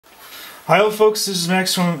Hi folks, this is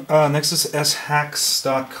Max from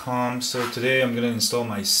NexusSHacks.com. So today I'm going to install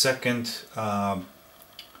my second ROM,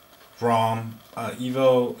 the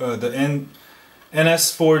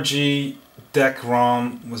NS4G deck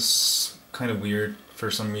ROM was kind of weird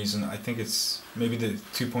for some reason. I think it's maybe the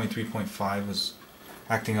 2.3.5 was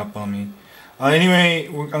acting up on me. Anyway,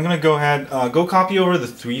 I'm going to go ahead, go copy over the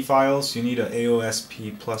 3 files. You need an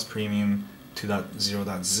AOSP plus Premium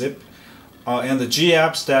 2.0.zip. And the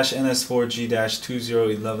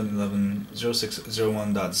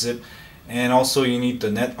gapps-ns4g-2011110601.zip, and also you need the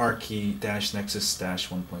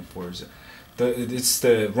Netarchy-nexus-1.4 zip. It's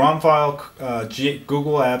the ROM file,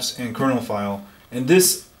 Google Apps, and kernel file. And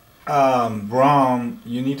this ROM,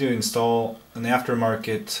 you need to install an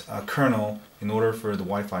aftermarket kernel in order for the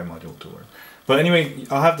Wi-Fi module to work. But anyway,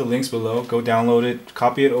 I'll have the links below. Go download it,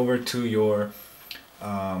 copy it over to your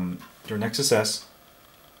Nexus S.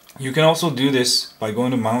 You can also do this by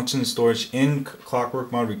going to mountain storage in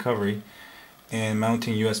Clockwork Mod Recovery and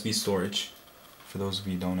mounting USB storage. For those of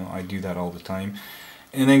you who don't know, I do that all the time.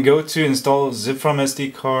 And then go to install zip from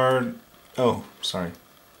SD card. Oh, sorry.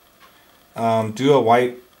 Do a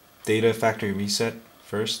wipe data factory reset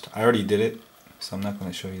first. I already did it, so I'm not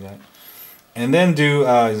going to show you that. And then do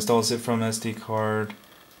install zip from SD card,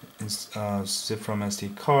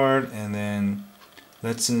 and then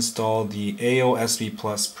let's install the AOSP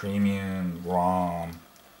Plus Premium ROM.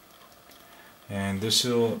 And this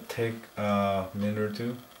will take a minute or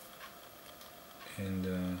two. And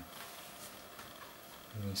let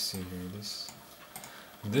me see here.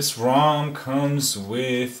 This ROM comes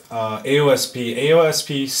with AOSP.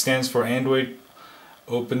 AOSP stands for Android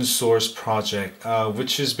Open Source Project,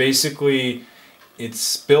 which is basically,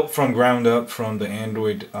 it's built from ground up from the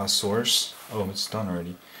Android source. Oh, it's done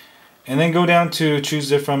already. And then go down to choose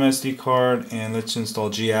zip from SD card, and let's install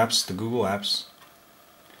GApps, the Google Apps.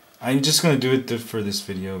 I'm just going to do it for this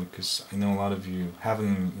video because I know a lot of you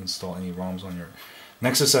haven't installed any ROMs on your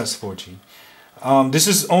Nexus S 4G. This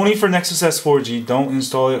is only for Nexus S 4G. Don't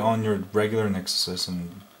install it on your regular Nexus S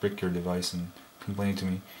and brick your device and complain to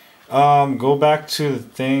me. Go back to the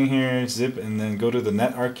thing here, zip, and then go to the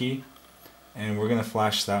Netarchy, and we're going to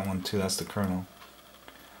flash that one too. That's the kernel.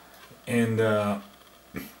 And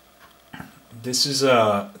this is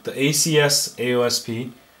the ACS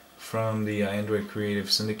AOSP from the Android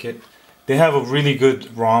Creative Syndicate. They have a really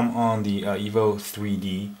good ROM on the Evo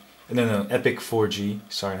 3D, and then an Epic 4G.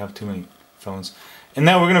 Sorry, I have too many phones. And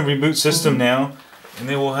now we're going to reboot system now, and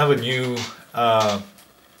then we'll have a new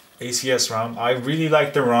ACS ROM. I really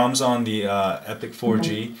like the ROMs on the Epic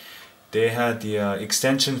 4G. They had the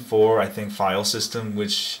extension 4, I think, file system,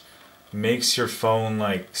 which makes your phone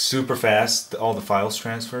like super fast, all the files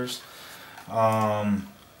transfers.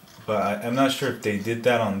 But I'm not sure if they did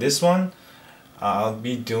that on this one. I'll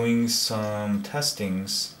be doing some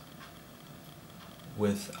testings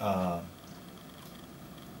with the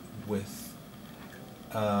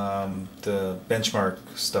benchmark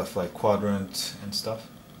stuff like Quadrant and stuff.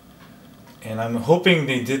 And I'm hoping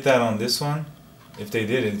they did that on this one. If they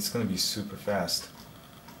did it, it's going to be super fast.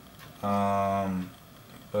 But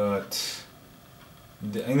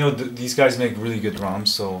I know these guys make really good ROMs,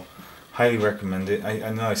 so highly recommend it.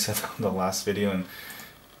 I know I said that on the last video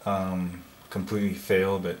and completely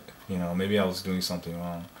failed, but you know, maybe I was doing something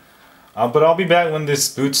wrong. But I'll be back when this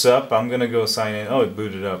boots up. I'm gonna go sign in. Oh, it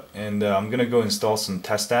booted up, and I'm gonna go install some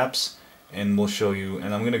test apps, and we'll show you.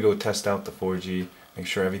 And I'm gonna go test out the 4G, make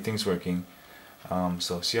sure everything's working.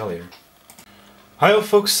 So see y'all later. Hi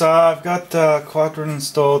folks, I've got Quadrant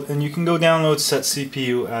installed, and you can go download Set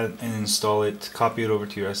CPU and install it. Copy it over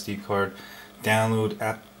to your SD card. Download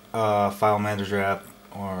app. File Manager app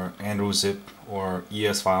or Android Zip or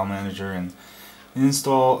ES File Manager, and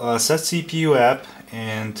install Set CPU app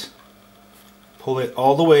and pull it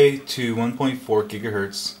all the way to 1.4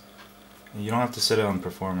 gigahertz. And you don't have to set it on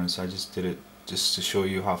performance. I just did it just to show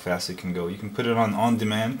you how fast it can go. You can put it on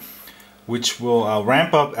demand, which will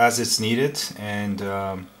ramp up as it's needed. And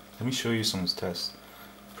let me show you some tests.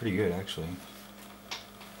 Pretty good actually.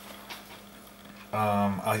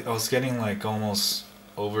 I was getting like almost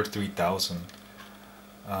over 3,000.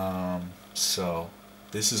 So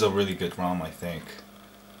this is a really good ROM, I think.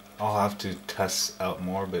 I'll have to test out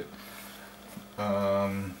more, but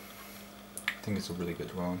I think it's a really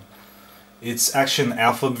good ROM. It's actually an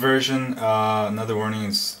alpha version. Another warning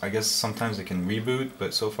is, I guess sometimes it can reboot,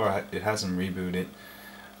 but so far it hasn't rebooted.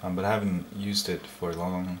 But I haven't used it for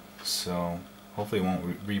long, so hopefully it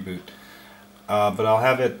won't reboot. But I'll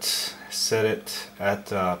have it set it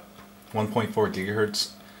at 1.4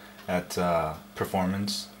 gigahertz at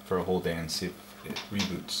performance for a whole day and see if it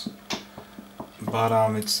reboots. but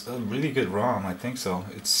it's a really good ROM. I think so.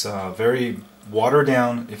 It's very watered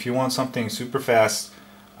down. If you want something super fast,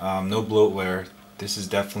 no bloatware, this is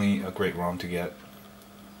definitely a great ROM to get.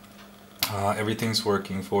 Everything's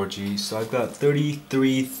working 4G, so I've got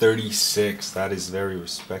 3336. That is very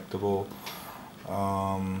respectable.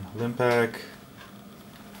 Limpack.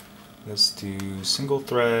 Let's do single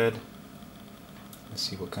thread. Let's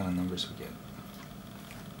see what kind of numbers we get.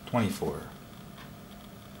 24.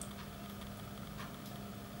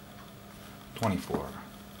 24.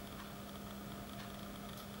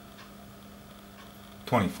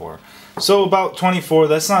 24. So about 24.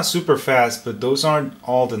 That's not super fast, but those aren't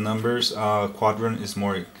all the numbers. Quadrant is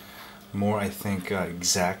more I think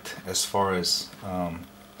exact as far as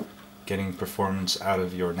getting performance out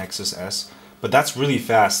of your Nexus S. But that's really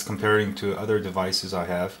fast comparing to other devices I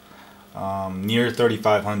have. Near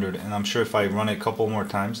 3500, and I'm sure if I run it a couple more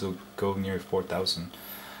times it'll go near 4000.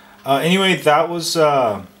 Anyway, that was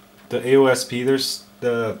the AOSP. There's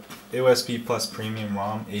the AOSP Plus Premium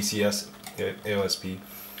ROM, ACS AOSP.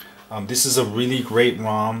 This is a really great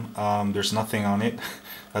ROM. There's nothing on it.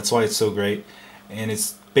 That's why it's so great, and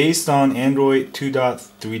it's based on Android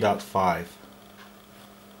 2.3.5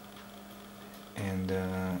 and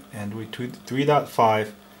Android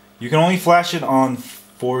 3.5. You can only flash it on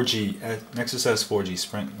 4G, Nexus S 4G,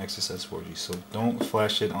 Sprint Nexus S 4G, so don't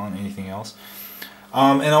flash it on anything else.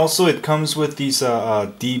 And also it comes with these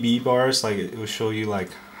dB bars, like it will show you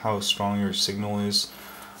like how strong your signal is.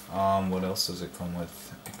 What else does it come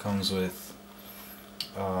with? It comes with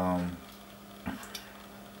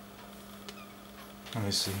let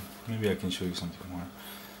me see, maybe I can show you something more.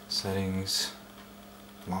 Settings,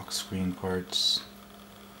 lock screen parts.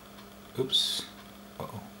 Oops,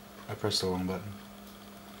 uh-oh, I pressed the wrong button.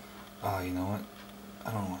 You know what?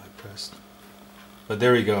 I don't know what I pressed. But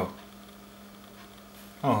there we go.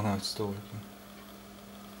 Oh no, it's still working.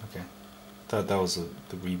 Okay. Thought that was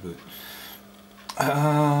the reboot.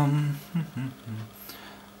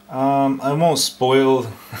 I won't spoil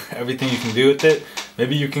everything you can do with it.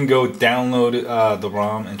 Maybe you can go download the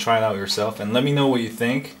ROM and try it out yourself and let me know what you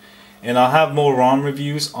think. And I'll have more ROM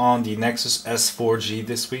reviews on the Nexus S 4G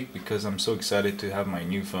this week because I'm so excited to have my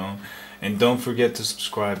new phone. And don't forget to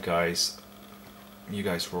subscribe, guys. You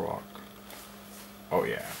guys rock. Oh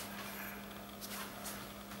yeah.